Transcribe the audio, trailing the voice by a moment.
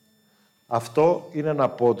Αυτό είναι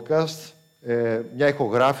ένα podcast, μια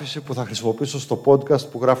ηχογράφηση που θα χρησιμοποιήσω στο podcast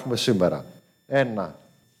που γράφουμε σήμερα. 1,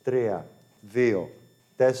 3, 2,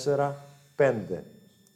 4, 5.